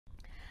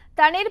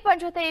தண்ணீர்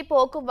பஞ்சத்தை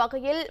போக்கும்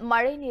வகையில்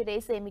மழை நீரை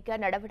சேமிக்க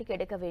நடவடிக்கை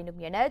எடுக்க வேண்டும்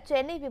என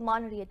சென்னை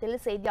விமான நிலையத்தில்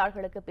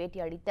செய்தியாளர்களுக்கு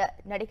பேட்டியளித்த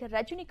நடிகர்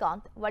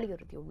ரஜினிகாந்த்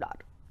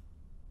வலியுறுத்தியுள்ளார்.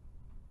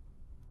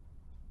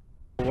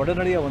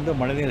 உடனடியாக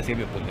மழைநீரை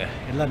சேமிப்புங்க.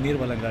 எல்லா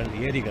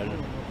நீர்வளங்கள், ஏரிகள்,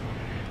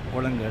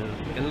 குளங்கள்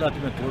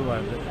எல்லாத்தையுமே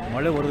தூர்வாழ்ந்து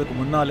மழை வருவதற்கு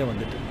முன்னாலே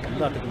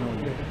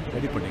எல்லாத்துக்குமே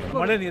ரெடி பண்ணிக்கணும்.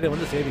 மழை நீரை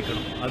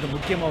சேமிக்கணும். அது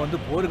முக்கியமாக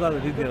போர்க்கால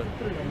ரீதியில்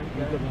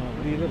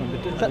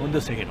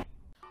செய்யணும்.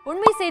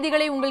 உண்மை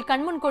செய்திகளை உங்கள்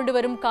கண்முன் கொண்டு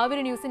வரும்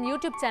காவிரி நியூஸின்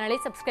யூடியூப் சேனலை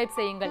சப்ஸ்கிரைப்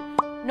செய்யுங்கள்.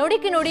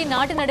 நொடிக்கு நொடி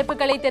நாட்டு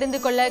நடப்புகளை தெரிந்து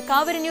கொள்ள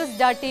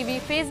kaaverinews.tv,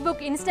 Facebook,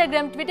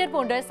 Instagram, Twitter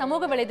போன்ற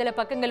சமூக வலைதள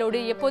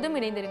பக்கங்களோடு எப்போதும்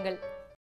இணைந்திருங்கள்.